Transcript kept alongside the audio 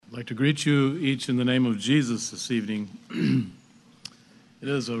I'd like to greet you each in the name of Jesus this evening. It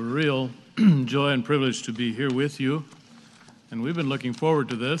is a real joy and privilege to be here with you, and we've been looking forward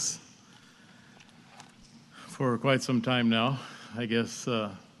to this for quite some time now. I guess I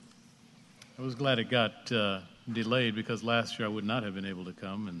was glad it got delayed because last year I would not have been able to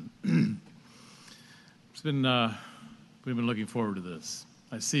come, and we've been looking forward to this.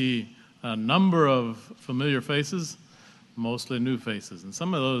 I see a number of familiar faces, mostly new faces. And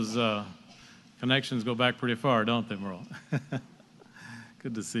some of those connections go back pretty far, don't they, Merle?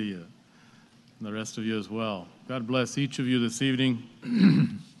 Good to see you. And the rest of you as well. God bless each of you this evening.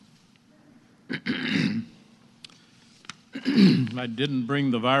 I didn't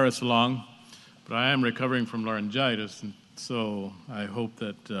bring the virus along, but I am recovering from laryngitis, and so I hope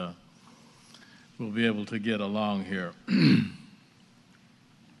that we'll be able to get along here.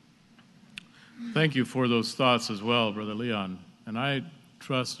 Thank you for those thoughts as well, Brother Leon. And I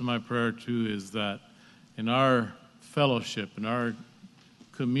trust my prayer, too, is that in our fellowship, in our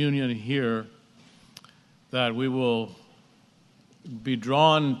communion here, that we will be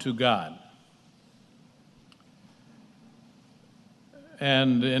drawn to God.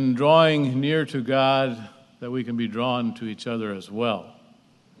 And in drawing near to God, that we can be drawn to each other as well.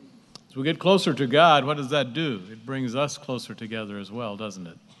 As we get closer to God, what does that do? It brings us closer together as well, doesn't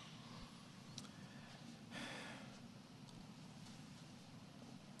it?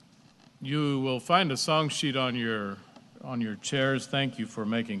 You will find a song sheet on your chairs. Thank you for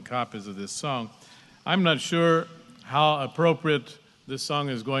making copies of this song. I'm not sure how appropriate this song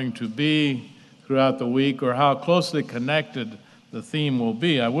is going to be throughout the week or how closely connected the theme will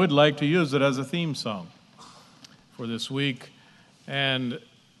be. I would like to use it as a theme song for this week and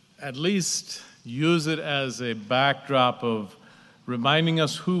at least use it as a backdrop of reminding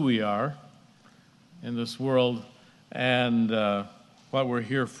us who we are in this world and what we're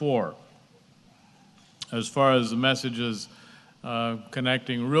here for. As far as the messages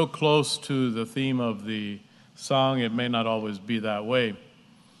connecting real close to the theme of the song, it may not always be that way.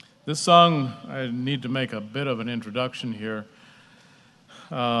 This song, I need to make a bit of an introduction here.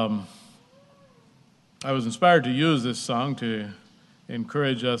 I was inspired to use this song to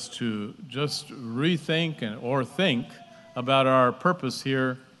encourage us to just rethink or think about our purpose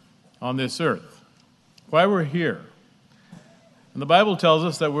here on this earth, why we're here. And the Bible tells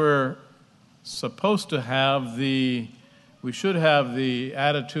us that we should have the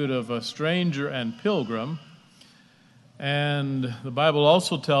attitude of a stranger and pilgrim. And the Bible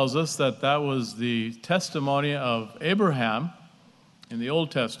also tells us that that was the testimony of Abraham in the Old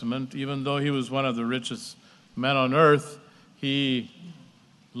Testament. Even though he was one of the richest men on earth, he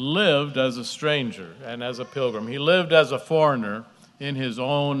lived as a stranger and as a pilgrim. He lived as a foreigner in his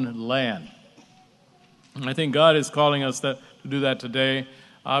own land. And I think God is calling us to do that today.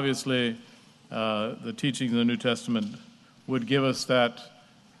 Obviously, the teachings of the New Testament would give us that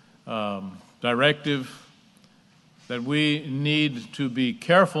directive that we need to be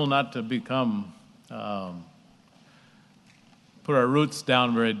careful not to become, put our roots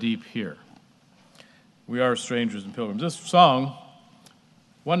down very deep here. We are strangers and pilgrims. This song,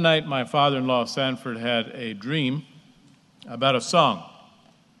 one night my father-in-law Sanford had a dream about a song.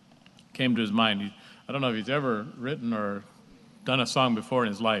 Came to his mind. I don't know if he's ever written or done a song before in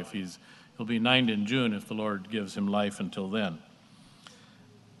his life. He'll be 90 in June if the Lord gives him life until then.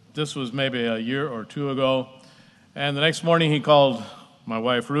 This was maybe a year or two ago. And the next morning he called my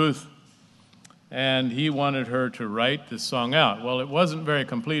wife Ruth, and he wanted her to write this song out. Well, it wasn't very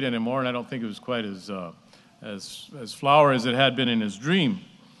complete anymore, and I don't think it was quite as flowery as it had been in his dream.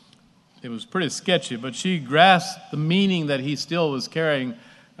 It was pretty sketchy, but she grasped the meaning that he still was carrying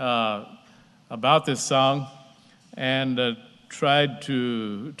about this song, and tried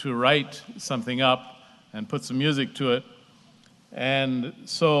to write something up and put some music to it. And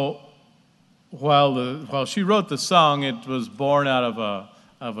so while she wrote the song, it was born out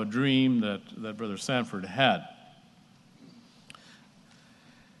of a dream that Brother Sanford had.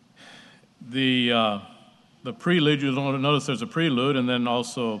 The prelude, you'll notice there's a prelude, and then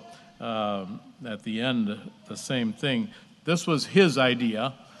also at the end the same thing. This was his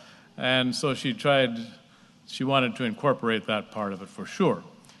idea, and so she wanted to incorporate that part of it for sure.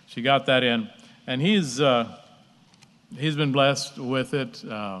 She got that in, and he's been blessed with it.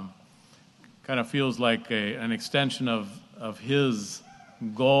 Kind of feels like an extension of his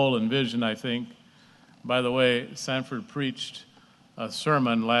goal and vision, I think. By the way, Sanford preached a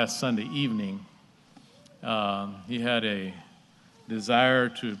sermon last Sunday evening. He had a desire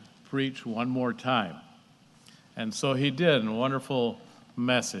to preach one more time, and so he did, a wonderful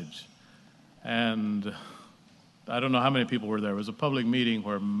message. And I don't know how many people were there. It was a public meeting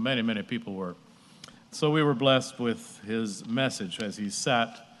where many, many people were. So we were blessed with his message as he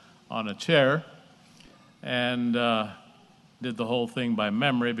sat on a chair and did the whole thing by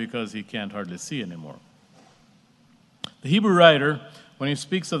memory because he can't hardly see anymore. The Hebrew writer, when he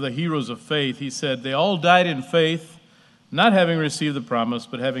speaks of the heroes of faith, he said, "They all died in faith, not having received the promise,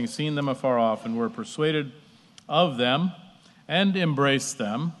 but having seen them afar off, and were persuaded of them, and embraced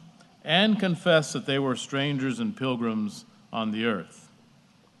them, and confessed that they were strangers and pilgrims on the earth."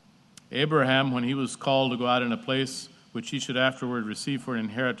 Abraham, when he was called to go out in a place which he should afterward receive for an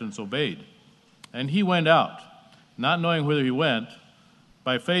inheritance, obeyed. And he went out, not knowing whither he went.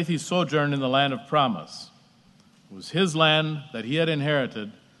 By faith he sojourned in the land of promise. It was his land that he had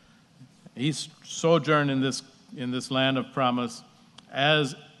inherited. He sojourned in this land of promise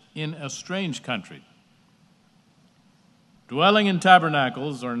as in a strange country, dwelling in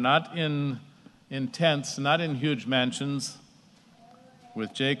tabernacles, or not in tents, not in huge mansions,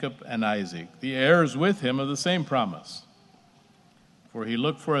 with Jacob and Isaac, the heirs with him of the same promise. For he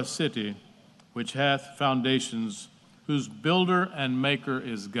looked for a city which hath foundations, whose builder and maker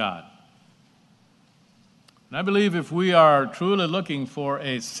is God. And I believe if we are truly looking for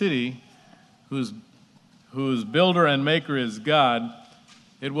a city whose builder and maker is God,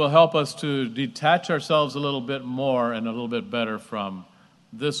 it will help us to detach ourselves a little bit more and a little bit better from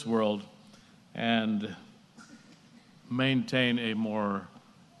this world and maintain a more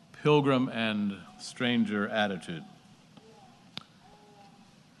pilgrim and stranger attitude.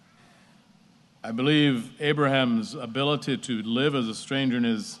 I believe Abraham's ability to live as a stranger in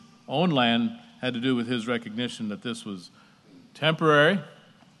his own land had to do with his recognition that this was temporary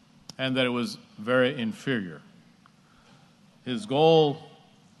and that it was very inferior. His goal,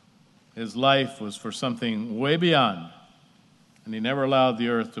 his life was for something way beyond, and he never allowed the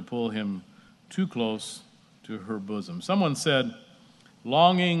earth to pull him too close to her bosom. Someone said,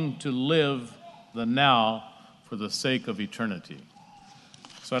 "Longing to live the now for the sake of eternity."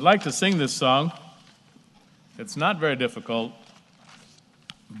 So I'd like to sing this song. It's not very difficult,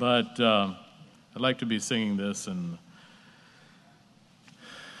 but I'd like to be singing this and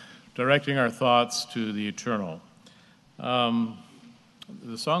directing our thoughts to the eternal.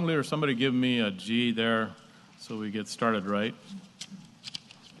 The song leader, somebody give me a G there so we get started right.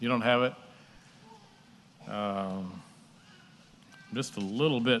 You don't have it? Just a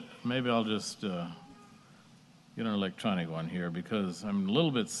little bit. Maybe I'll just get an electronic one here because I'm a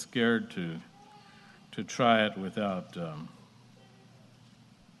little bit scared to try it without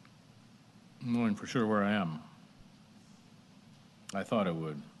knowing for sure where I am. I thought it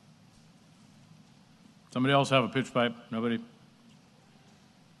would. Somebody else have a pitch pipe? Nobody?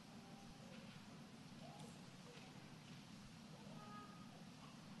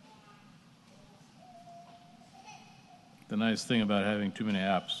 The nice thing about having too many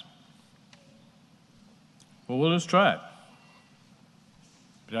apps. Well, we'll just try it.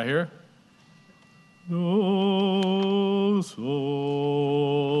 Did I hear? Oh,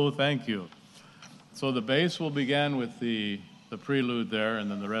 so thank you. So the bass will begin with the prelude there, and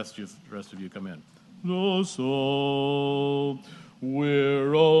then the rest of you come in. Oh, so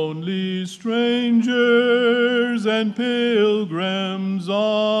we're only strangers and pilgrims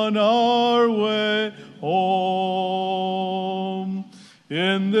on our way home.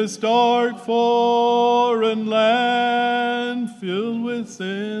 In this dark foreign land, filled with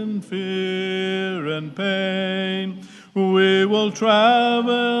sin, fear, and pain, we will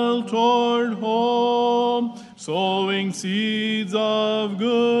travel toward home, sowing seeds of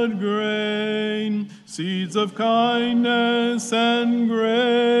good grain, seeds of kindness and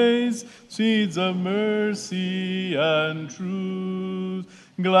grace, seeds of mercy and truth,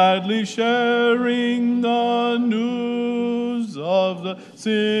 gladly sharing the news of the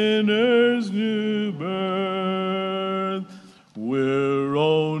sinner's new birth. We're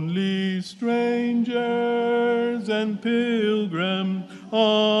only strangers and pilgrims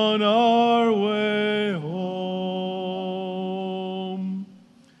on our way home.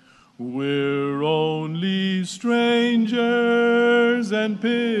 We're only strangers and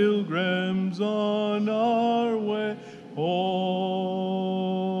pilgrims on our way home.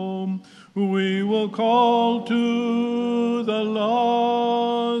 We will call to the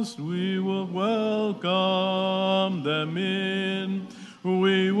lost, we will welcome them in.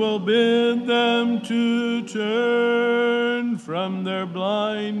 We will bid them to turn from their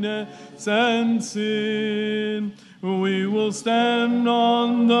blindness and sin. We will stand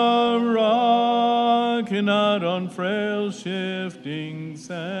on the rock and not on frail shifting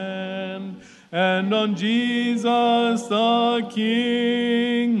sand. And on Jesus the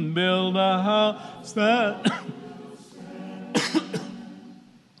King build a house that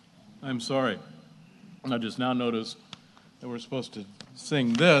I'm sorry. I just now noticed that we're supposed to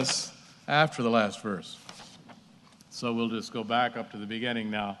sing this after the last verse. So we'll just go back up to the beginning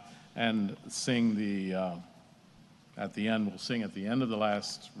now and sing at the end. We'll sing at the end of the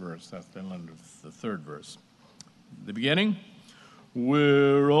last verse. That's the end of the third verse. The beginning.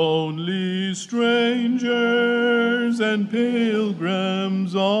 We're only strangers and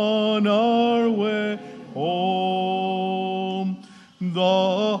pilgrims on our way home.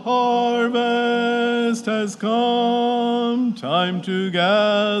 The harvest has come, time to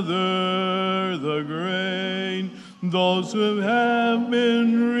gather the grain. Those who have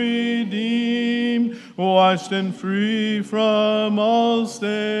been redeemed, washed and free from all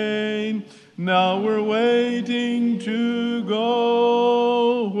stain. Now we're waiting to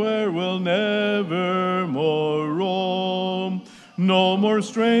go where we'll never more roam. No more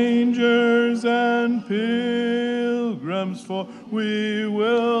strangers and pilgrims, for we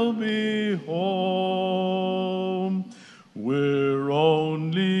will be home. We're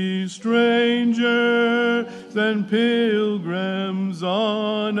only strangers and pilgrims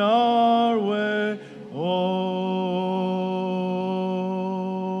on our way home.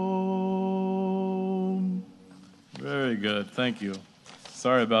 Very good, thank you.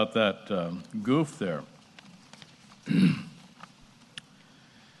 Sorry about that goof there.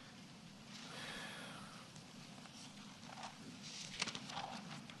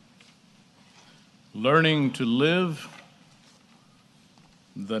 Learning to live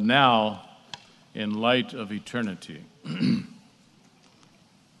the now in light of eternity.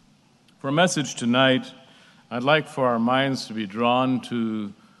 For a message tonight, I'd like for our minds to be drawn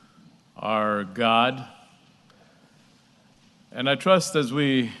to our God. And I trust as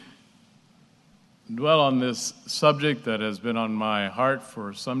we dwell on this subject that has been on my heart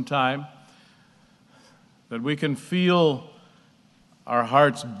for some time, that we can feel our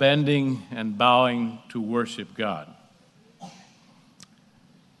hearts bending and bowing to worship God.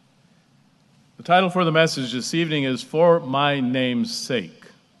 The title for the message this evening is For My Name's Sake.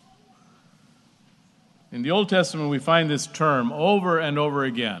 In the Old Testament, we find this term over and over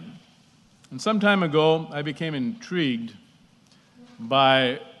again. And some time ago, I became intrigued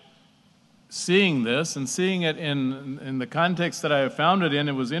by seeing this and seeing it in the context that I found it in.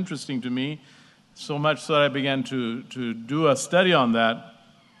 It was interesting to me, so much so that I began to do a study on that,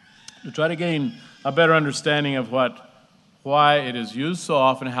 to try to gain a better understanding of why it is used so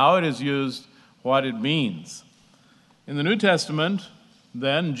often, how it is used, what it means. In the New Testament,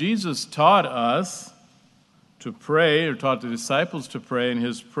 then, Jesus taught us to pray, or taught the disciples to pray in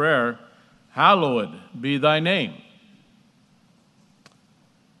his prayer, "Hallowed be thy name."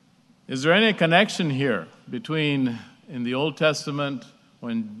 Is there any connection here between, in the Old Testament,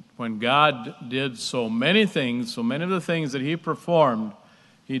 when God did so many things, so many of the things that he performed,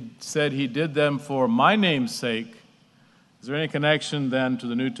 he said he did them for my name's sake? Is there any connection then to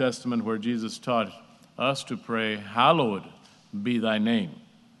the New Testament where Jesus taught us to pray, "Hallowed be thy name"?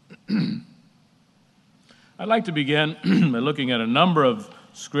 I'd like to begin by looking at a number of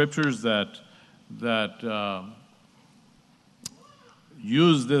scriptures that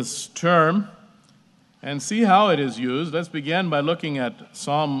use this term and see how it is used. Let's begin by looking at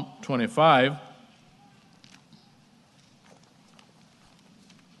Psalm 25.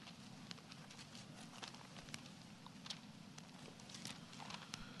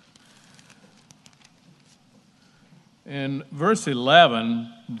 In verse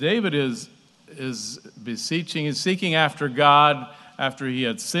 11, David is beseeching, is seeking after God after he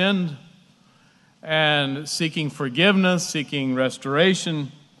had sinned, and seeking forgiveness, seeking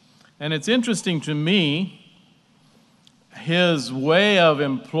restoration. And it's interesting to me, his way of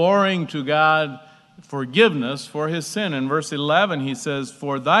imploring to God forgiveness for his sin. In verse 11, he says,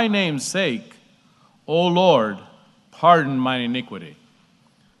 "For thy name's sake, O Lord, pardon mine iniquity,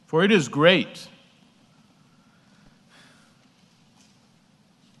 for it is great."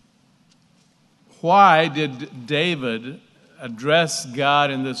 Why did David address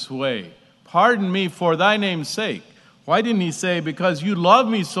God in this way? Pardon me for thy name's sake. Why didn't he say, because you love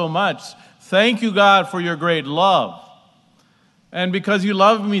me so much, thank you, God, for your great love. And because you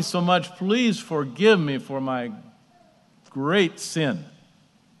love me so much, please forgive me for my great sin.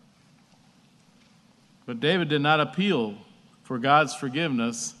 But David did not appeal for God's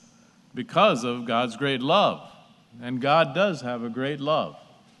forgiveness because of God's great love. And God does have a great love.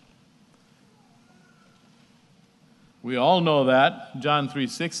 We all know that. John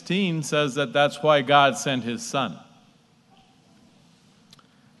 3:16 says that that's why God sent his son.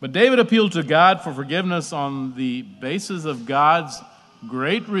 But David appealed to God for forgiveness on the basis of God's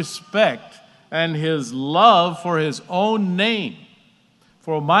great respect and his love for his own name.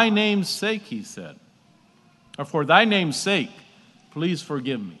 For my name's sake, he said, or for thy name's sake, please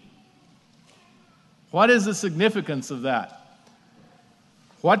forgive me. What is the significance of that?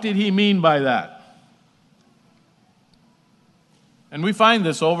 What did he mean by that? And we find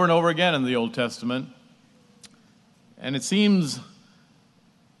this over and over again in the Old Testament. And it seems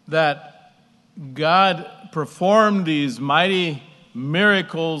that God performed these mighty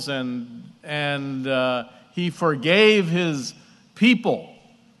miracles and he forgave his people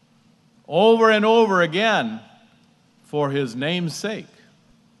over and over again for his name's sake.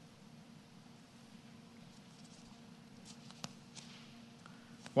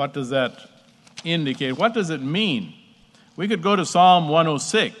 What does that indicate? What does it mean? We could go to Psalm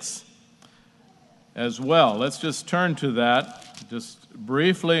 106 as well. Let's just turn to that just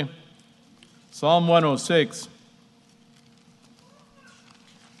briefly. Psalm 106.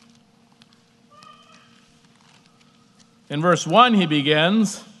 In verse 1 he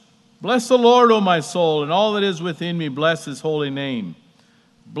begins, "Bless the Lord, O my soul, and all that is within me, bless his holy name.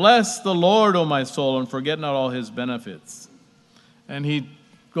 Bless the Lord, O my soul, and forget not all his benefits." And he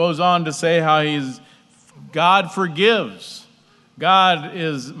goes on to say how God forgives. God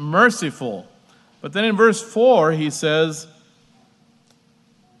is merciful. But then in verse 4 he says,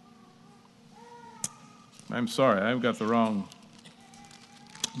 I'm sorry, I've got the wrong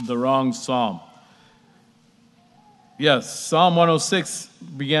psalm. Yes, Psalm 106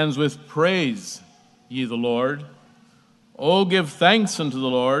 begins with, "Praise ye the Lord. O give thanks unto the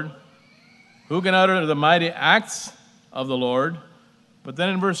Lord. Who can utter the mighty acts of the Lord?" But then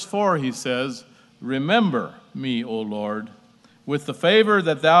in verse 4 he says, "Remember me, O Lord, with the favor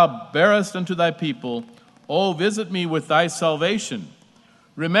that thou bearest unto thy people. O visit me with thy salvation.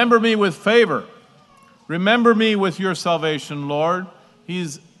 Remember me with favor. Remember me with your salvation, Lord."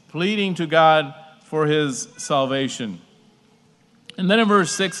 He's pleading to God for his salvation. And then in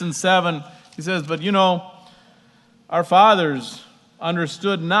verse 6 and 7, he says, "But you know, our fathers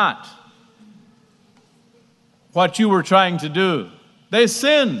understood not what you were trying to do. They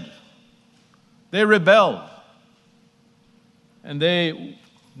sinned. They rebelled. And they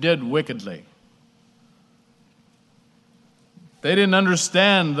did wickedly. They didn't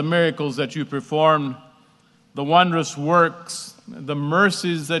understand the miracles that you performed, the wondrous works, the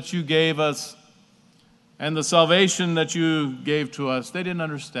mercies that you gave us, and the salvation that you gave to us. They didn't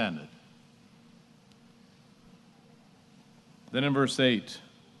understand it." Then in verse 8,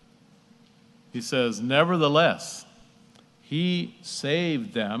 he says, "Nevertheless, he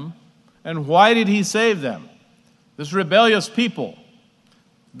saved them." And why did he save them? This rebellious people,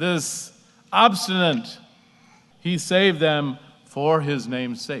 this obstinate, he saved them for his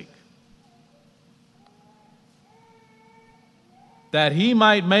name's sake. That he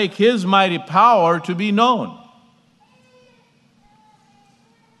might make his mighty power to be known.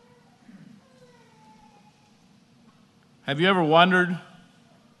 Have you ever wondered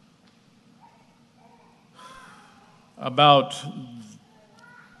about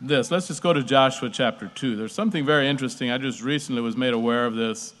this? Let's just go to Joshua chapter 2. There's something very interesting. I just recently was made aware of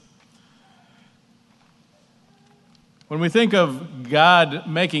this. When we think of God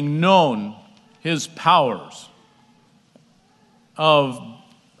making known his powers, of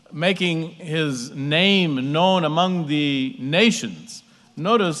making his name known among the nations,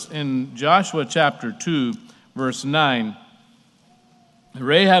 notice in Joshua chapter 2, verse 9,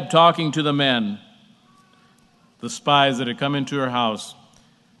 Rahab talking to the men, the spies that had come into her house,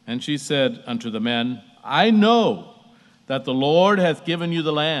 and she said unto the men, "I know that the Lord hath given you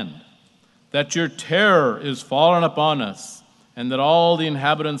the land, that your terror is fallen upon us, and that all the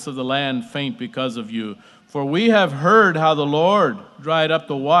inhabitants of the land faint because of you. For we have heard how the Lord dried up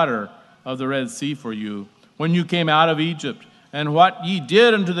the water of the Red Sea for you, when you came out of Egypt, and what ye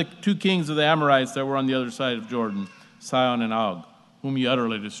did unto the 2 kings of the Amorites that were on the other side of Jordan, Sihon and Og, whom ye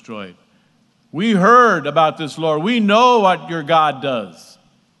utterly destroyed. We heard about this, Lord. We know what your God does."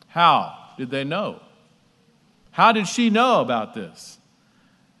 How did they know? How did she know about this?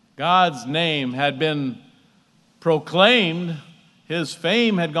 God's name had been proclaimed. His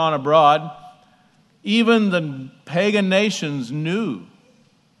fame had gone abroad. Even the pagan nations knew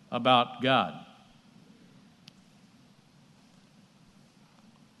about God.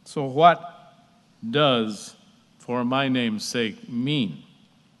 So what does "for my name's sake" mean?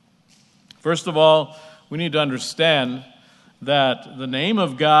 First of all, we need to understand that the name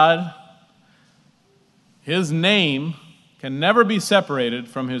of God, his name, can never be separated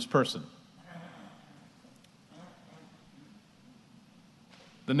from his person.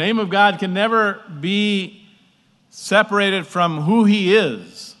 The name of God can never be separated from who he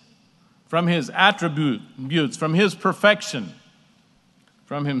is, from his attributes, from his perfection.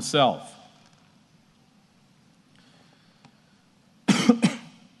 from himself.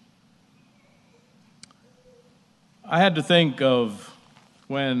 I had to think of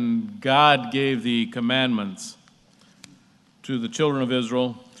when God gave the commandments to the children of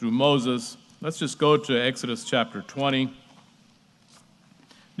Israel through Moses. Let's just go to Exodus chapter 20.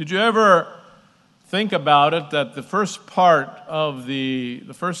 Did you ever think about it that the first part of the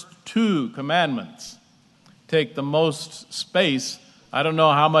first two commandments take the most space? I don't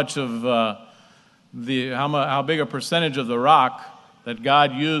know how much of how big a percentage of the rock that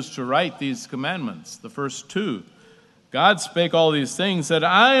God used to write these commandments, the first two. God spake all these things, said,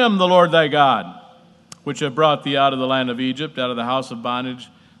 I am the Lord thy God, which have brought thee out of the land of Egypt, out of the house of bondage.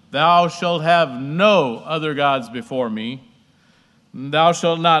 Thou shalt have no other gods before me. Thou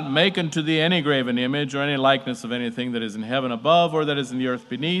shalt not make unto thee any graven image or any likeness of anything that is in heaven above, or that is in the earth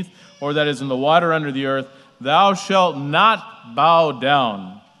beneath, or that is in the water under the earth. Thou shalt not bow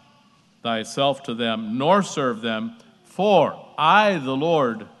down thyself to them, nor serve them, for I, the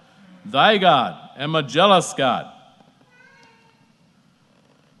Lord thy God, am a jealous God.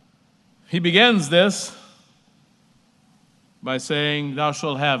 He begins this by saying, thou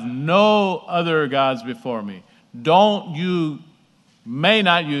shalt have no other gods before me. You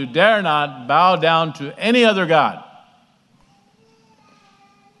dare not bow down to any other God.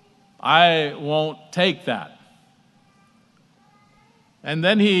 I won't take that. And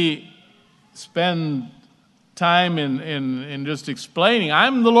then he spends time in just explaining,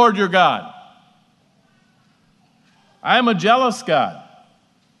 I'm the Lord your God. I am a jealous God.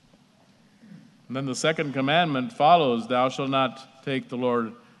 And then the second commandment follows, thou shalt not take the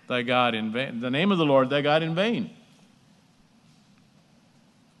Lord thy God in vain, the name of the Lord thy God in vain.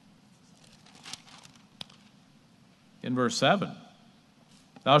 In verse 7,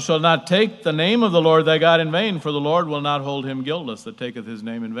 thou shalt not take the name of the Lord thy God in vain, for the Lord will not hold him guiltless that taketh his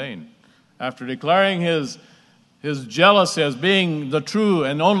name in vain. After declaring his jealousy as being the true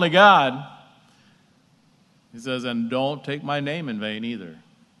and only God, he says, and don't take my name in vain either.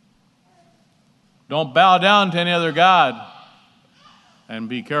 Don't bow down to any other God, and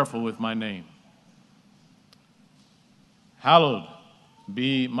be careful with my name. Hallowed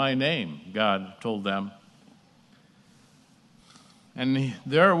be my name, God told them. And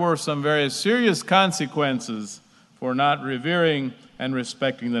there were some very serious consequences for not revering and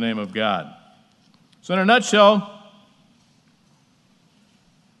respecting the name of God. So in a nutshell,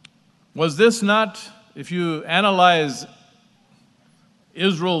 was this not, if you analyze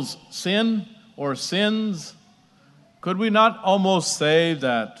Israel's sin or sins, could we not almost say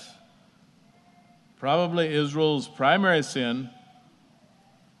that probably Israel's primary sin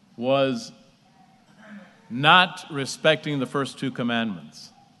was not respecting the first two commandments?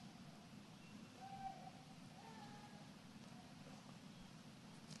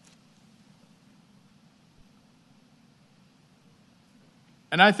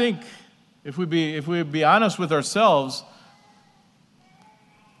 And I think if we be honest with ourselves,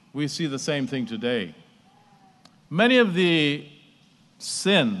 we see the same thing today. Many of the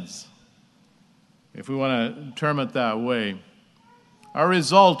sins, if we want to term it that way, are a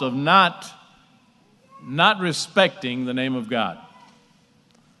result of not respecting the name of God.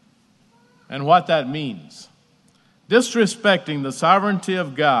 And what that means. Disrespecting the sovereignty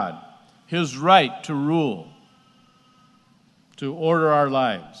of God, his right to rule, to order our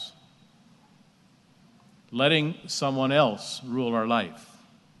lives. Letting someone else rule our life.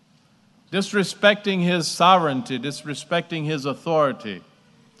 Disrespecting his sovereignty, disrespecting his authority,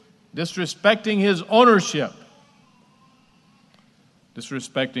 disrespecting his ownership,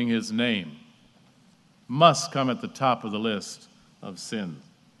 disrespecting his name must come at the top of the list of sins.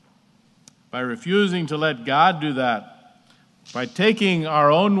 By refusing to let God do that, by taking our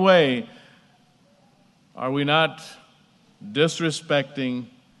own way, are we not disrespecting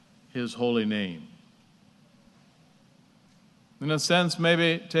his holy name? In a sense,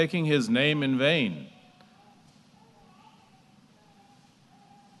 maybe taking his name in vain.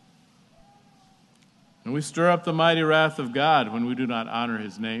 And we stir up the mighty wrath of God when we do not honor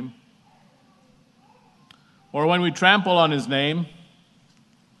his name. Or when we trample on his name.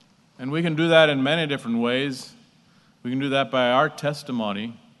 And we can do that in many different ways. We can do that by our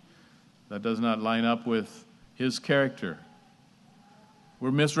testimony that does not line up with his character.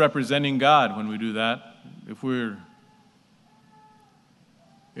 We're misrepresenting God when we do that.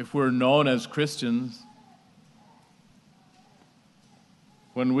 If we're known as Christians,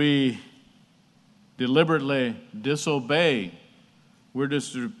 when we deliberately disobey, we're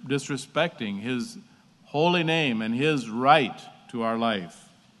disrespecting his holy name and his right to our life.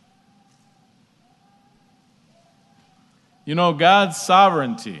 You know, God's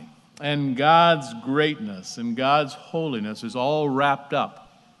sovereignty and God's greatness and God's holiness is all wrapped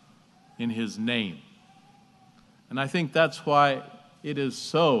up in His name. And I think that's why it is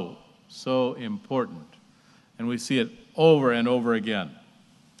so important. And we see it over and over again.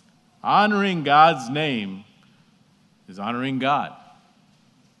 Honoring God's name is honoring God.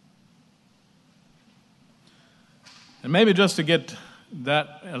 And maybe just to get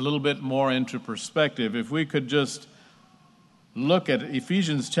that a little bit more into perspective, if we could just look at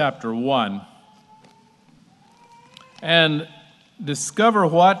Ephesians chapter 1 and discover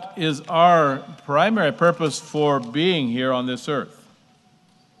what is our primary purpose for being here on this earth.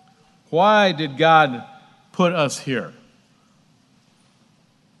 Why did God put us here?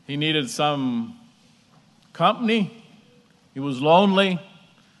 He needed some company. He was lonely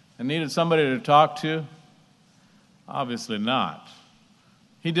and needed somebody to talk to. Obviously not.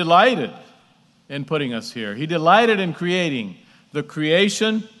 He delighted in putting us here. He delighted in creating the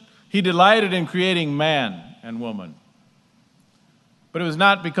creation. He delighted in creating man and woman. But it was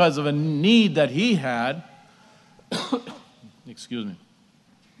not because of a need that He had. Excuse me.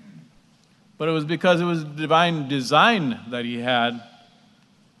 But it was because it was divine design that He had.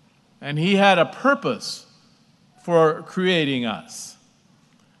 And He had a purpose for creating us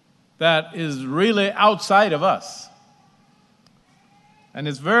that is really outside of us. And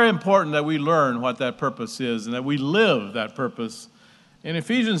it's very important that we learn what that purpose is and that we live that purpose. In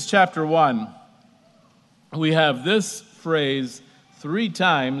Ephesians chapter 1, we have this phrase 3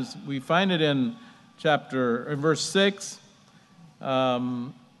 times. We find it in verse 6.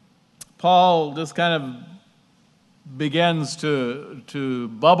 Paul just kind of begins to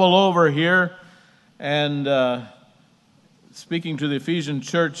bubble over here and speaking to the Ephesian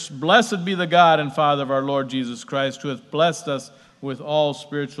church, "Blessed be the God and Father of our Lord Jesus Christ, who hath blessed us with all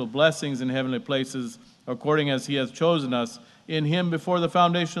spiritual blessings in heavenly places, according as He has chosen us in Him before the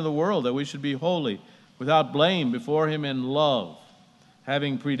foundation of the world, that we should be holy, without blame, before Him in love,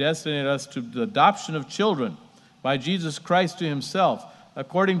 having predestinated us to the adoption of children by Jesus Christ to Himself,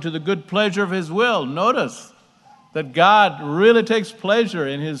 according to the good pleasure of His will." Notice that God really takes pleasure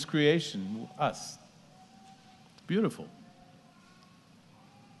in His creation, us. It's beautiful.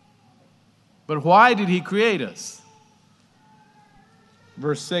 But why did He create us?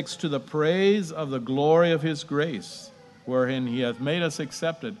 Verse 6, "To the praise of the glory of His grace, wherein He hath made us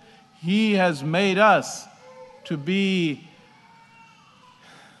accepted." He has made us to be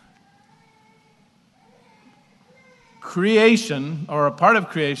creation, or a part of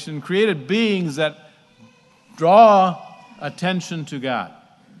creation, created beings that draw attention to God,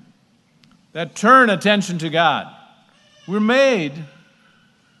 that turn attention to God. We're made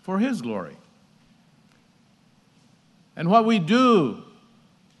for His glory. And what we do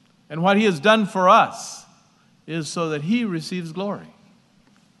and what He has done for us is so that He receives glory.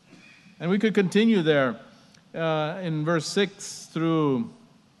 And we could continue there in verse 6 through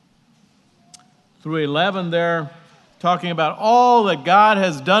 11 there, talking about all that God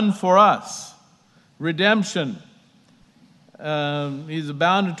has done for us. Redemption. He's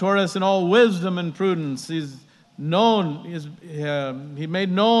abounded toward us in all wisdom and prudence. He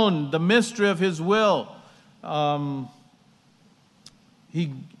made known the mystery of His will.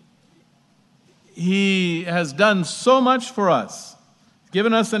 He has done so much for us,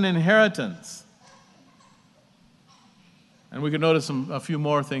 given us an inheritance. And we can notice a few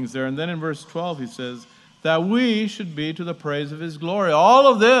more things there. And then in verse 12 he says, that we should be to the praise of His glory. All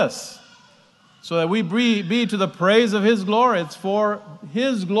of this, so that we be to the praise of His glory. It's for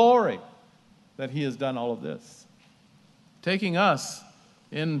His glory that He has done all of this. Taking us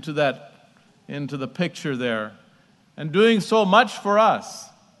into the picture there, and doing so much for us.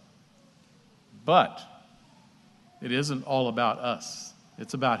 But it isn't all about us.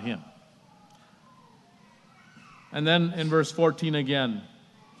 It's about Him. And then in verse 14 again,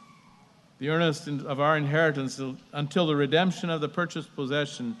 the earnest of our inheritance until the redemption of the purchased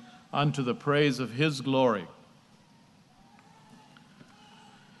possession unto the praise of His glory.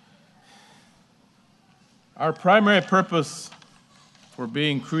 Our primary purpose for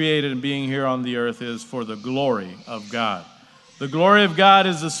being created and being here on the earth is for the glory of God. The glory of God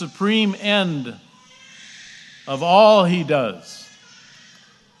is the supreme end of all He does,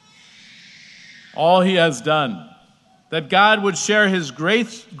 all He has done. That God would share His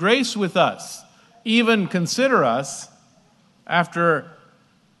grace with us, even consider us after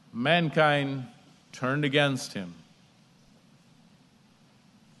mankind turned against Him.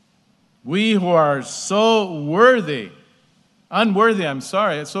 We who are so unworthy,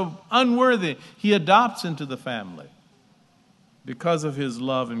 He adopts into the family because of His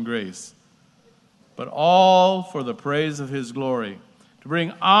love and grace. but all for the praise of his glory, to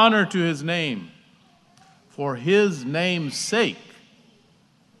bring honor to his name. For his name's sake,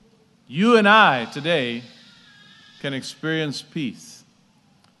 you and I today can experience peace,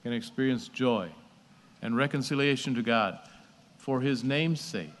 can experience joy and reconciliation to God for his name's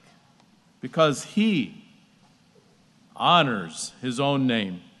sake, because he honors his own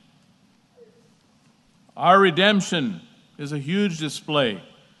name. Our redemption is a huge display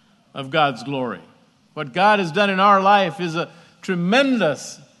of God's glory. What God has done in our life is a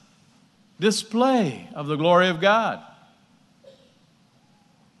tremendous display of the glory of God.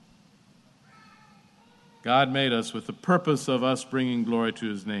 God made us with the purpose of us bringing glory to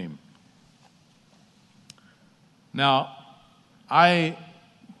his name. Now, I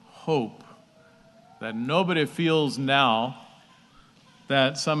hope that nobody feels now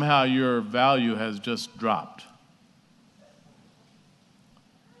that somehow your value has just dropped.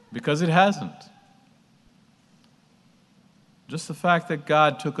 Because it hasn't. Just the fact that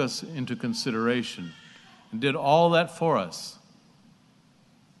God took us into consideration and did all that for us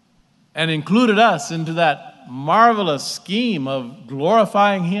and included us into that marvelous scheme of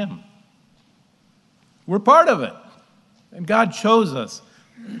glorifying him. We're part of it. And God chose us.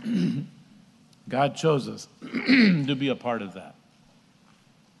 God chose us to be a part of that.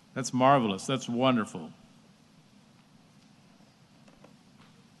 That's marvelous. That's wonderful.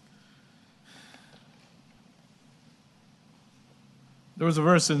 There was a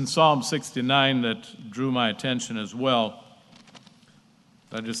verse in Psalm 69 that drew my attention as well.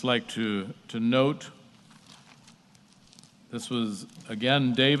 I'd just like to note. This was,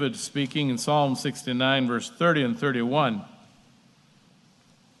 again, David speaking in Psalm 69, verse 30 and 31.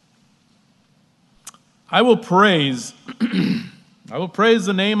 I will praise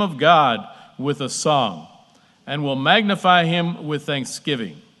the name of God with a song, and will magnify him with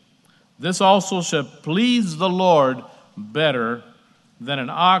thanksgiving. This also shall please the Lord better than an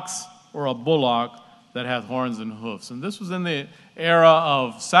ox or a bullock that hath horns and hoofs. And this was in the era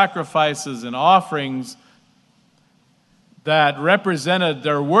of sacrifices and offerings that represented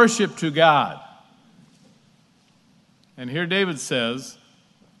their worship to God. And here David says,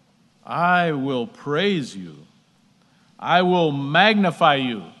 I will praise you. I will magnify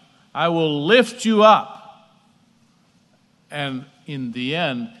you. I will lift you up. And in the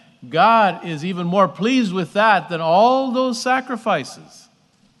end, God is even more pleased with that than all those sacrifices.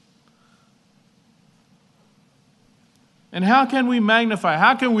 And how can we magnify?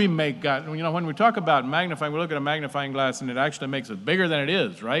 How can we make God? You know, when we talk about magnifying, we look at a magnifying glass and it actually makes it bigger than it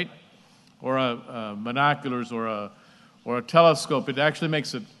is, right? Or a binoculars or a telescope. It actually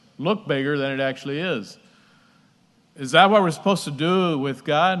makes it look bigger than it actually is. Is that what we're supposed to do with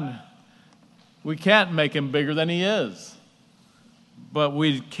God? We can't make him bigger than he is. But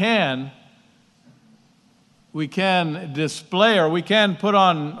we can display, or we can put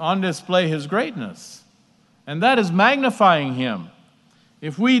on display his greatness. And that is magnifying him.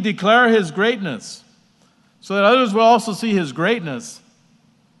 If we declare his greatness, so that others will also see his greatness,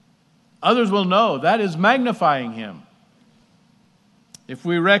 others will know that is magnifying him. If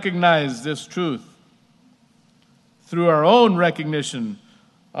we recognize this truth through our own recognition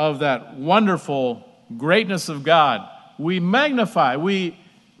of that wonderful greatness of God, we magnify, we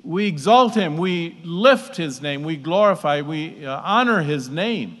exalt him, we lift his name, we glorify, we honor his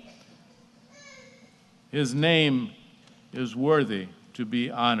name. His name is worthy to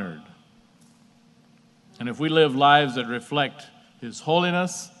be honored. And if we live lives that reflect his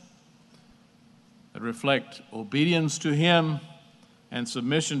holiness, that reflect obedience to him and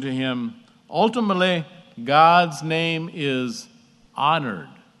submission to him, ultimately God's name is honored.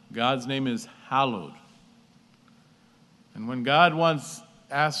 God's name is hallowed. And when God once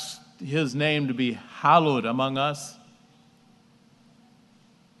asks his name to be hallowed among us,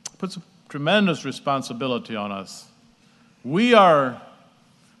 it puts a tremendous responsibility on us. We are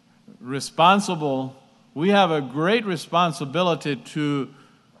responsible. We have a great responsibility to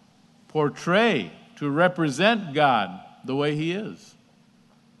portray, to represent God the way he is.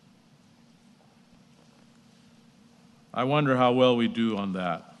 I wonder how well we do on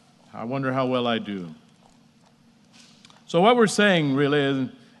that. I wonder how well I do. So what we're saying really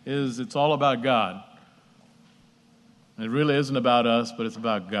is it's all about God. It really isn't about us, but it's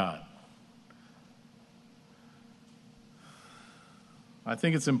about God. I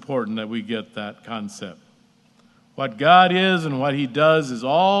think it's important that we get that concept. What God is and what he does is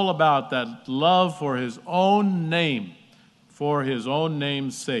all about that love for his own name, for his own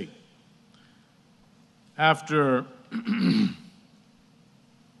name's sake. After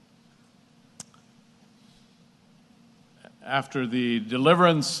the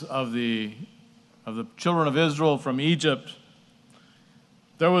deliverance of the of the children of Israel from Egypt,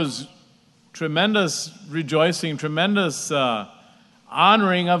 there was tremendous rejoicing, tremendous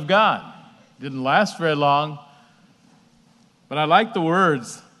honoring of God. Didn't last very long, but I like the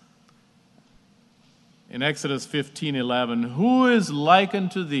words in Exodus 15:11. Who is like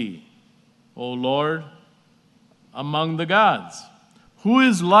unto thee, O Lord, among the gods? Who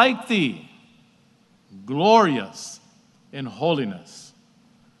is like thee, glorious in holiness,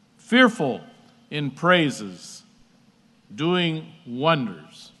 fearful in praises, doing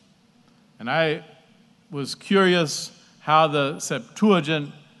wonders? And I was curious how the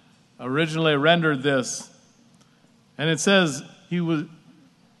Septuagint originally rendered this. And it says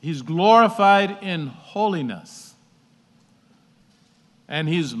he's glorified in holiness, and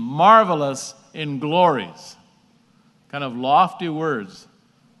he's marvelous in glories. Kind of lofty words,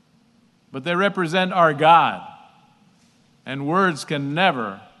 but they represent our God. And words can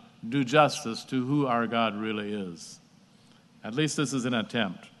never do justice to who our God really is. At least this is an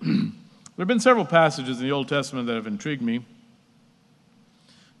attempt. There have been several passages in the Old Testament that have intrigued me.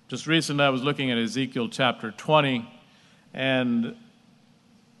 Just recently I was looking at Ezekiel chapter 20, and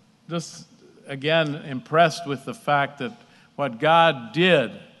just again impressed with the fact that what God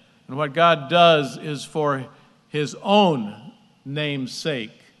did and what God does is for his own name's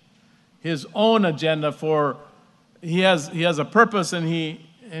sake, his own agenda. For he has a purpose,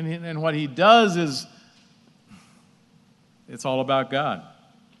 and what he does is it's all about God.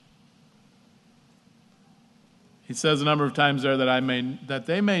 He says a number of times there that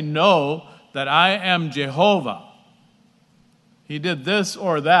they may know that I am Jehovah. He did this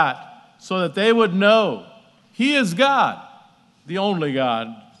or that so that they would know he is God, the only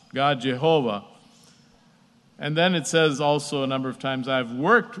God, God Jehovah. And then it says also a number of times, I've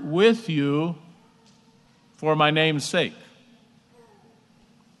worked with you for my name's sake.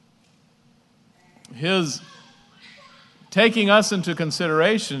 His taking us into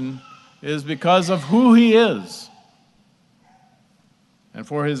consideration is because of who he is and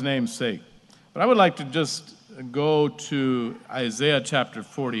for his name's sake. But I would like to just go to Isaiah chapter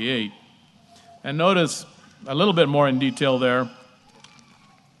 48 and notice a little bit more in detail there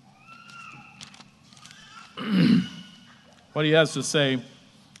what he has to say.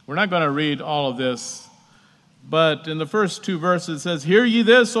 We're not going to read all of this, but in the first two verses it says, Hear ye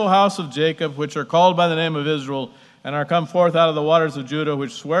this, O house of Jacob, which are called by the name of Israel, and are come forth out of the waters of Judah,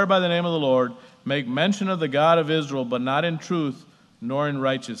 which swear by the name of the Lord, make mention of the God of Israel, but not in truth, nor in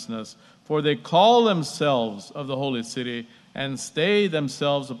righteousness. For they call themselves of the holy city, and stay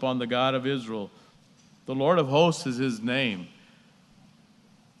themselves upon the God of Israel. The Lord of hosts is his name.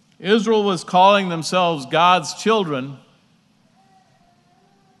 Israel was calling themselves God's children,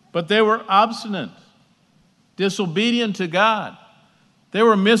 but they were obstinate, disobedient to God. They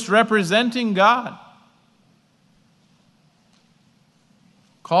were misrepresenting God,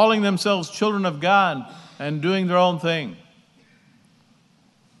 calling themselves children of God and doing their own thing.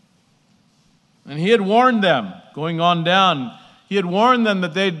 And he had warned them, going on down, he had warned them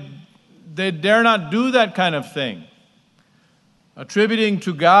that they dare not do that kind of thing, attributing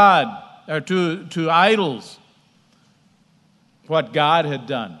to God, or to idols, what God had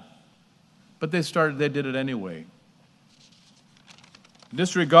done. But they did it anyway,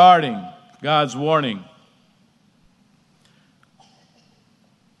 disregarding God's warning.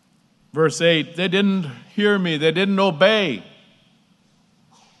 Verse 8, they didn't hear me, they didn't obey.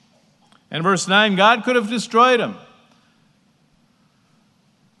 And verse 9, God could have destroyed them.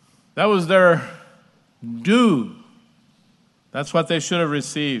 That was their due. That's what they should have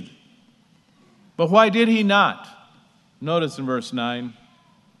received. But why did he not? Notice in verse 9,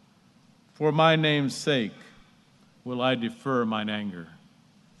 For my name's sake will I defer mine anger,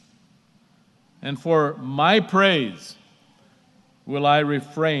 and for my praise will I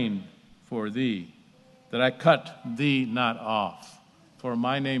refrain for thee, that I cut thee not off. For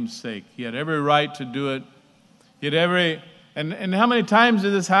my name's sake. He had every right to do it. He had and how many times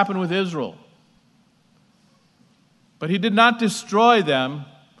did this happen with Israel? But he did not destroy them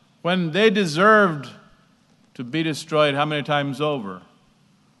when they deserved to be destroyed how many times over?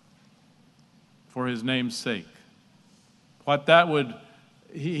 For his name's sake. What that would,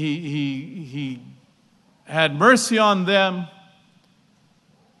 he had mercy on them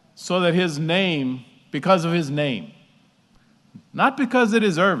so that his name, because of his name, not because they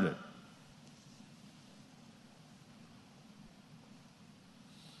deserved it.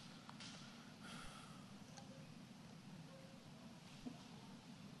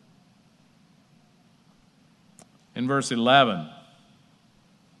 In verse 11,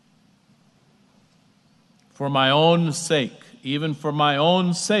 for my own sake, even for my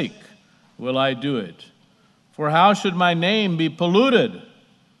own sake, will I do it. For how should my name be polluted?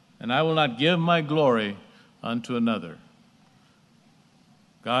 And I will not give my glory unto another.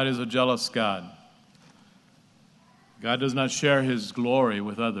 God is a jealous God. God does not share his glory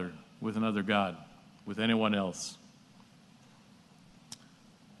with another God, with anyone else.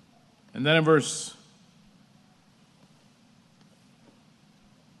 And then in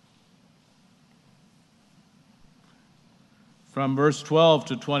from verse 12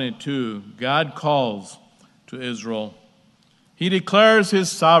 to 22, God calls to Israel. He declares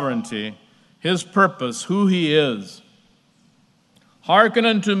his sovereignty, his purpose, who he is. Hearken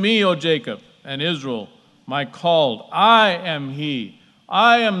unto me, O Jacob and Israel, my called. I am he.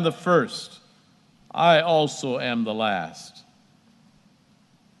 I am the first. I also am the last.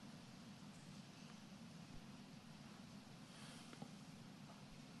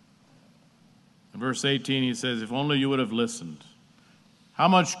 In verse 18, he says, if only you would have listened, how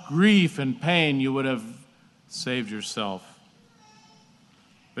much grief and pain you would have saved yourself.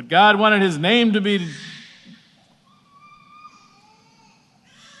 But God wanted his name to be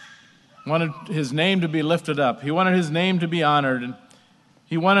lifted up. He wanted his name to be honored, and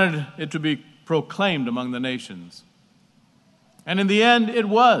he wanted it to be proclaimed among the nations. And in the end, it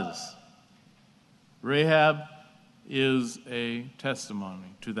was. Rahab is a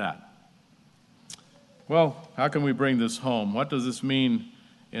testimony to that. Well, how can we bring this home? What does this mean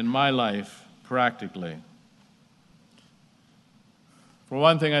in my life practically? For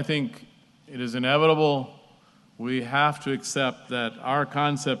one thing, I think it is inevitable we have to accept that our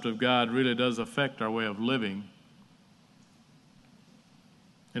concept of God really does affect our way of living.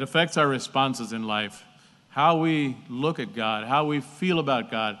 It affects our responses in life, how we look at God, how we feel about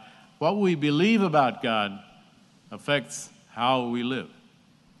God, what we believe about God affects how we live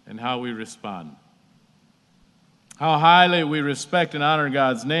and how we respond. How highly we respect and honor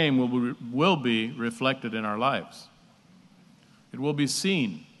God's name will be reflected in our lives. It will be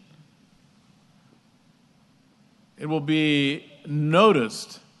seen. It will be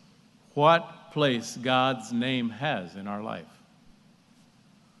noticed what place God's name has in our life.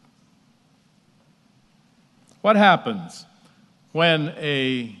 What happens when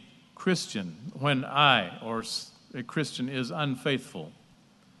a Christian is unfaithful?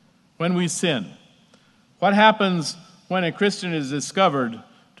 When we sin? What happens when a Christian is discovered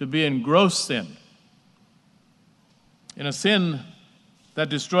to be in gross sin? In a sin that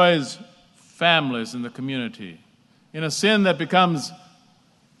destroys families in the community, in a sin that becomes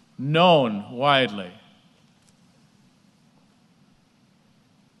known widely.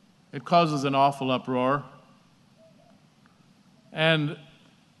 It causes an awful uproar, and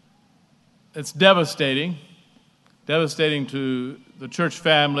it's devastating to the church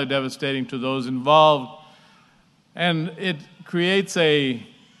family, devastating to those involved, and it creates a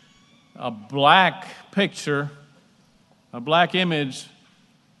black picture, a black image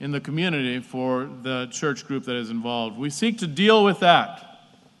in the community for the church group that is involved. We seek to deal with that,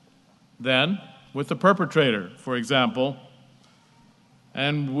 then, with the perpetrator, for example,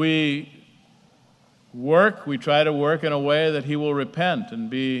 and we try to work in a way that he will repent and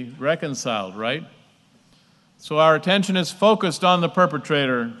be reconciled, right? So our attention is focused on the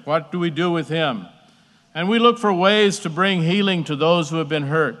perpetrator. What do we do with him? And we look for ways to bring healing to those who have been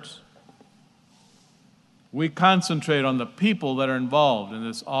hurt. We concentrate on the people that are involved in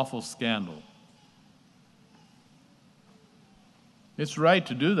this awful scandal. It's right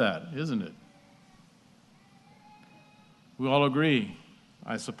to do that, isn't it? We all agree,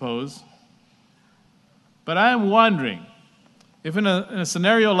 I suppose. But I am wondering if in a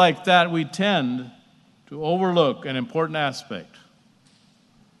scenario like that we tend to overlook an important aspect.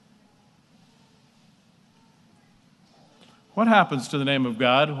 What happens to the name of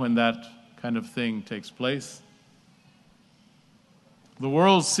God when that kind of thing takes place? The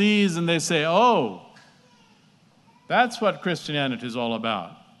world sees and they say, oh, that's what Christianity is all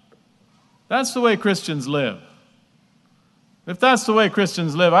about. That's the way Christians live. If that's the way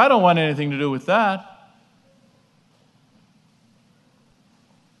Christians live, I don't want anything to do with that.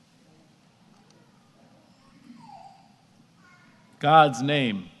 God's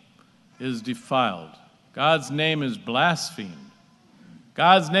name is defiled. God's name is blasphemed.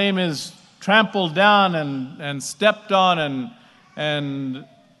 God's name is trampled down and stepped on and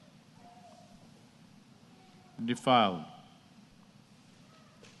defiled.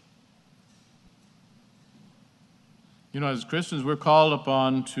 You know, as Christians, we're called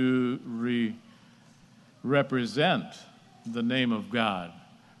upon to represent the name of God,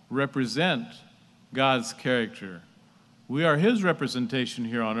 represent God's character. We are His representation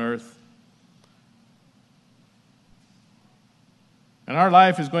here on earth. And our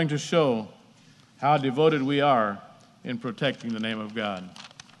life is going to show how devoted we are in protecting the name of God.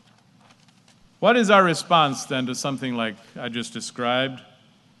 What is our response then to something like I just described?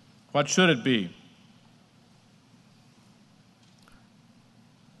 What should it be?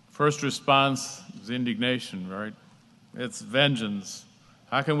 First response is indignation, right? It's vengeance.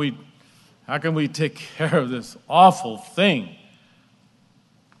 How can we take care of this awful thing?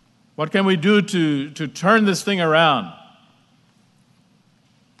 What can we do to turn this thing around?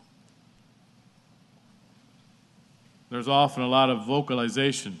 There's often a lot of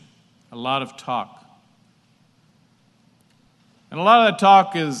vocalization, a lot of talk. And a lot of that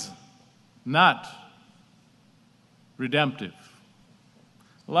talk is not redemptive.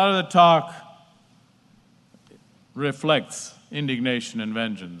 A lot of the talk reflects indignation and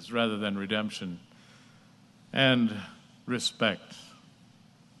vengeance rather than redemption and respect.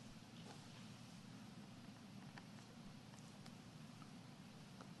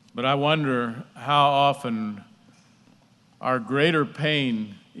 But I wonder how often our greater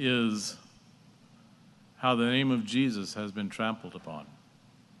pain is how the name of Jesus has been trampled upon.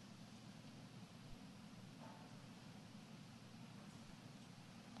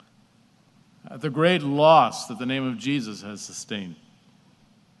 The great loss that the name of Jesus has sustained.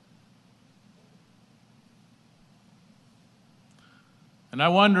 And I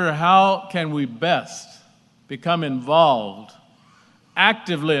wonder, how can we best become involved,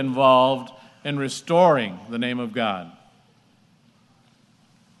 actively involved in restoring the name of God?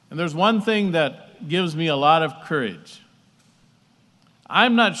 And there's one thing that gives me a lot of courage.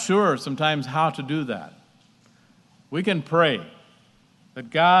 I'm not sure sometimes how to do that. We can pray that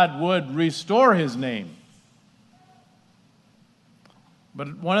God would restore his name.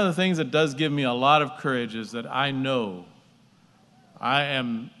 But one of the things that does give me a lot of courage is that I know, I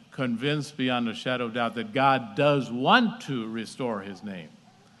am convinced beyond a shadow of doubt that God does want to restore his name.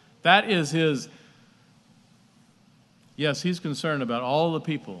 That is his, yes, he's concerned about all the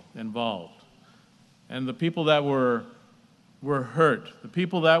people involved and the people that were hurt, the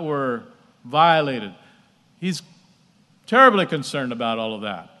people that were violated. He's terribly concerned about all of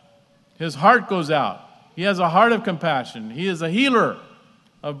that. His heart goes out. He has a heart of compassion. He is a healer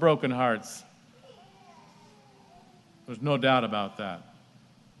of broken hearts. There's no doubt about that.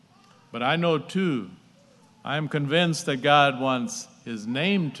 But I know too, I am convinced that God wants his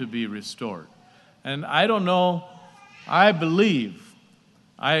name to be restored. And I don't know, I believe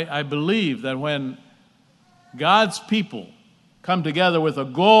that when God's people come together with a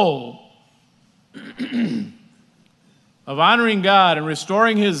goal of honoring God and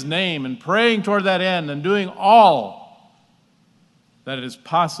restoring his name and praying toward that end and doing all that it is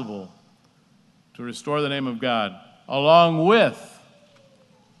possible to restore the name of God, along with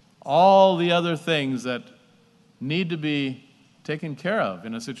all the other things that need to be taken care of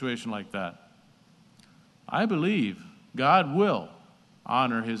in a situation like that, I believe God will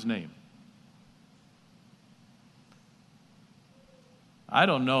honor his name. I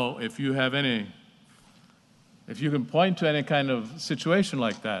don't know if you can point to any kind of situation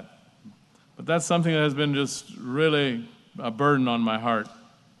like that, but that's something that has been just really a burden on my heart.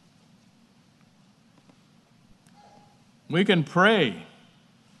 We can pray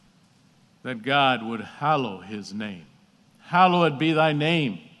that God would hallow his name. Hallowed be thy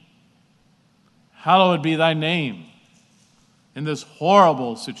name. Hallowed be thy name. In this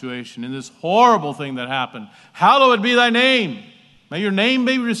horrible situation, in this horrible thing that happened, hallowed be thy name. May your name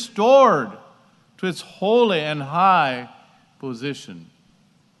be restored to its holy and high position.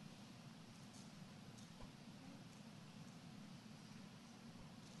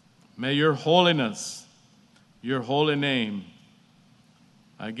 May your holiness, your holy name,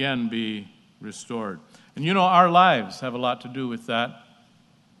 again be restored. And you know, our lives have a lot to do with that.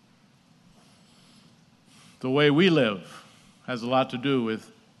 The way we live has a lot to do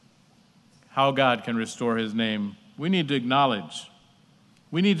with how God can restore his name. We need to acknowledge,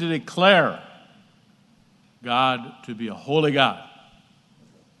 we need to declare God to be a holy God.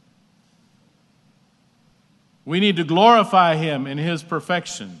 We need to glorify him in his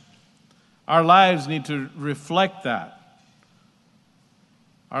perfection. Our lives need to reflect that.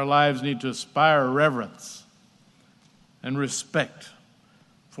 Our lives need to inspire reverence and respect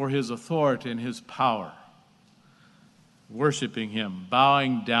for his authority and his power. Worshiping him,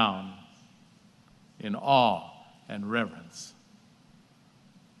 bowing down in awe and reverence.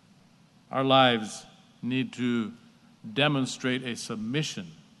 Our lives need to demonstrate a submission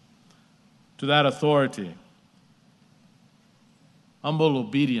to that authority, humble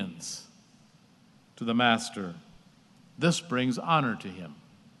obedience to the Master. This brings honor to him.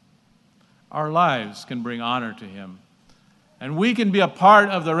 Our lives can bring honor to him. And we can be a part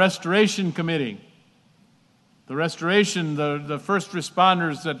of the restoration committee. The restoration, the first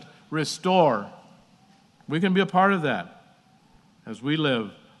responders that restore. We can be a part of that as we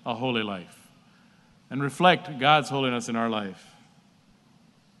live a holy life and reflect God's holiness in our life.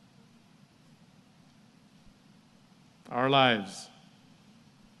 Our lives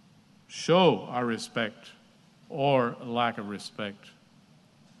show our respect or lack of respect.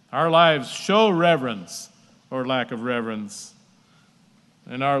 Our lives show reverence or lack of reverence.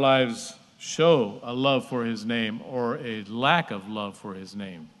 And our lives show a love for His name or a lack of love for His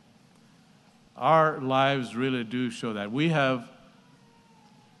name. Our lives really do show that. We have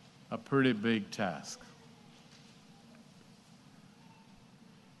a pretty big task.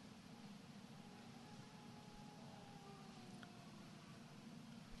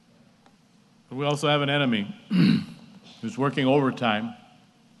 But we also have an enemy who's working overtime.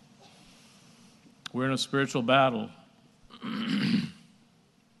 We're in a spiritual battle.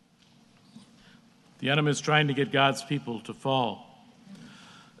 The enemy is trying to get God's people to fall.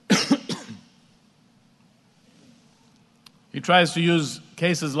 He tries to use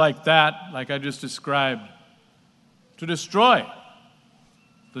cases like that, like I just described, to destroy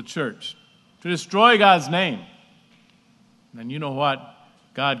the church, to destroy God's name. And you know what?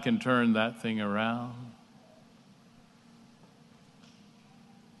 God can turn that thing around.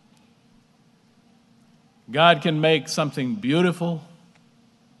 God can make something beautiful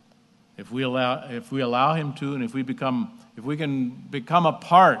if we allow Him to, and if we can become a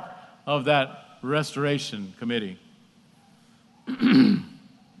part of that restoration committee.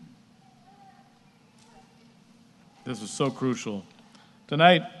 This is so crucial.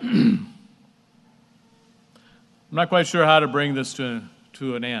 Tonight, I'm not quite sure how to bring this to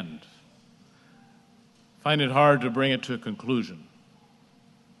an end. I find it hard to bring it to a conclusion.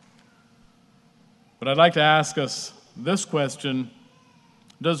 But I'd like to ask us this question: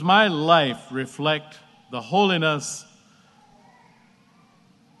 does my life reflect the holiness,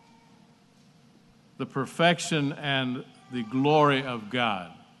 the perfection, and the glory of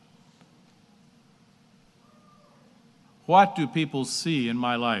God? What do people see in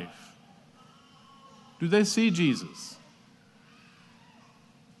my life? Do they see Jesus?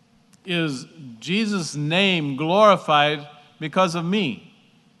 Is Jesus' name glorified because of me?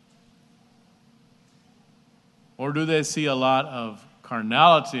 Or do they see a lot of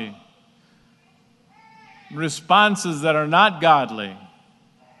carnality, responses that are not godly?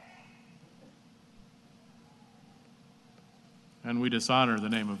 And we dishonor the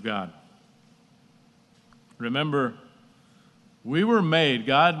name of God. Remember,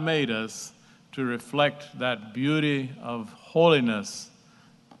 God made us to reflect that beauty of holiness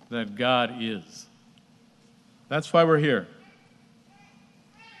that God is. That's why we're here.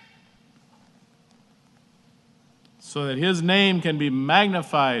 So that His name can be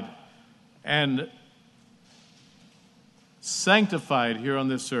magnified and sanctified here on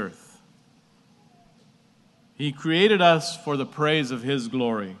this earth. He created us for the praise of His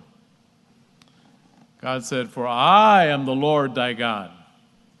glory. God said, "For I am the Lord thy God.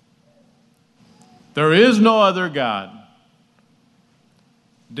 There is no other God.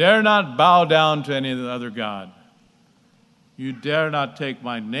 Dare not bow down to any other God. You dare not take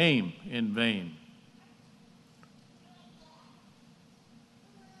my name in vain."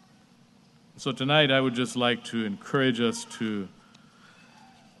 So tonight I would just like to encourage us to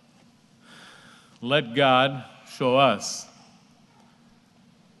let God show us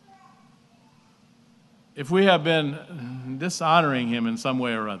if we have been dishonoring Him in some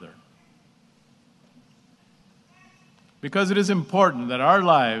way or other. Because it is important that our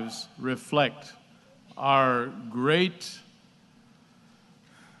lives reflect our great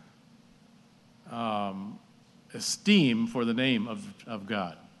esteem for the name of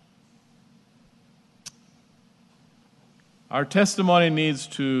God. Our testimony needs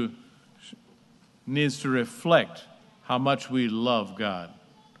to reflect how much we love God,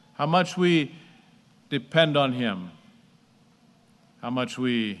 how much we depend on Him, how much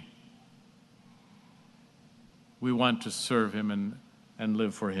we want to serve Him and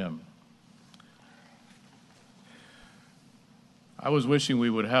live for Him. I was wishing we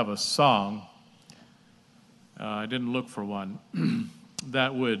would have a song. I didn't look for one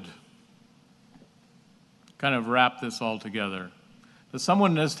that would kind of wrap this all together. Does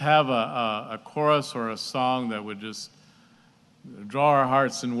someone just have a chorus or a song that would just draw our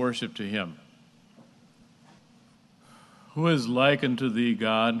hearts in worship to Him? Who is like unto Thee,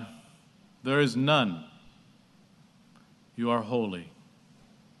 God? There is none. You are holy.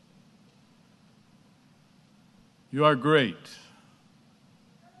 You are great.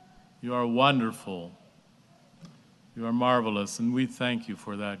 You are wonderful. You are marvelous, and we thank you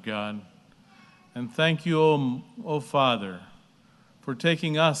for that, God. And thank you, O Father, for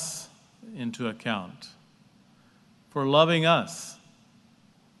taking us into account, for loving us,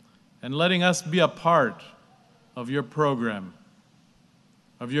 and letting us be a part of your program,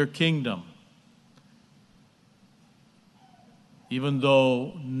 of your kingdom, even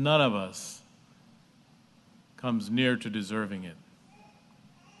though none of us comes near to deserving it.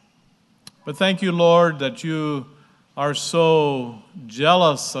 But thank you, Lord, that you are so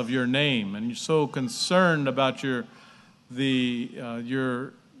jealous of your name and you're so concerned about your name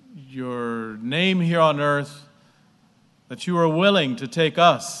here on earth, that you are willing to take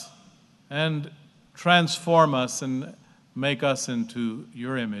us and transform us and make us into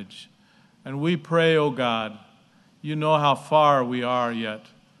your image. And we pray, O God, you know how far we are yet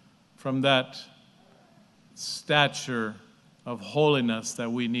from that stature of holiness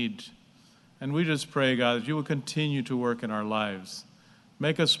that we need. And we just pray, God, that you will continue to work in our lives.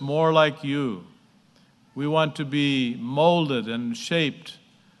 Make us more like you. We want to be molded and shaped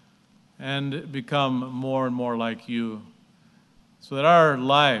and become more and more like you, so that our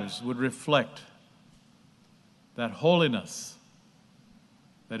lives would reflect that holiness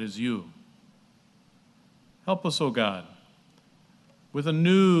that is you. Help us, O God, with a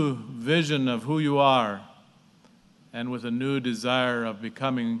new vision of who you are and with a new desire of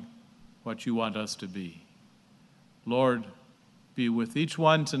becoming what you want us to be. Lord, be with each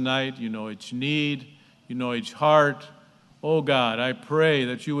one tonight. You know each need, you know each heart. Oh God, I pray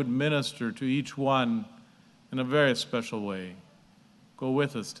that you would minister to each one in a very special way. Go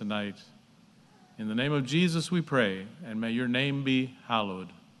with us tonight. In the name of Jesus we pray, and may your name be hallowed.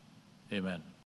 Amen.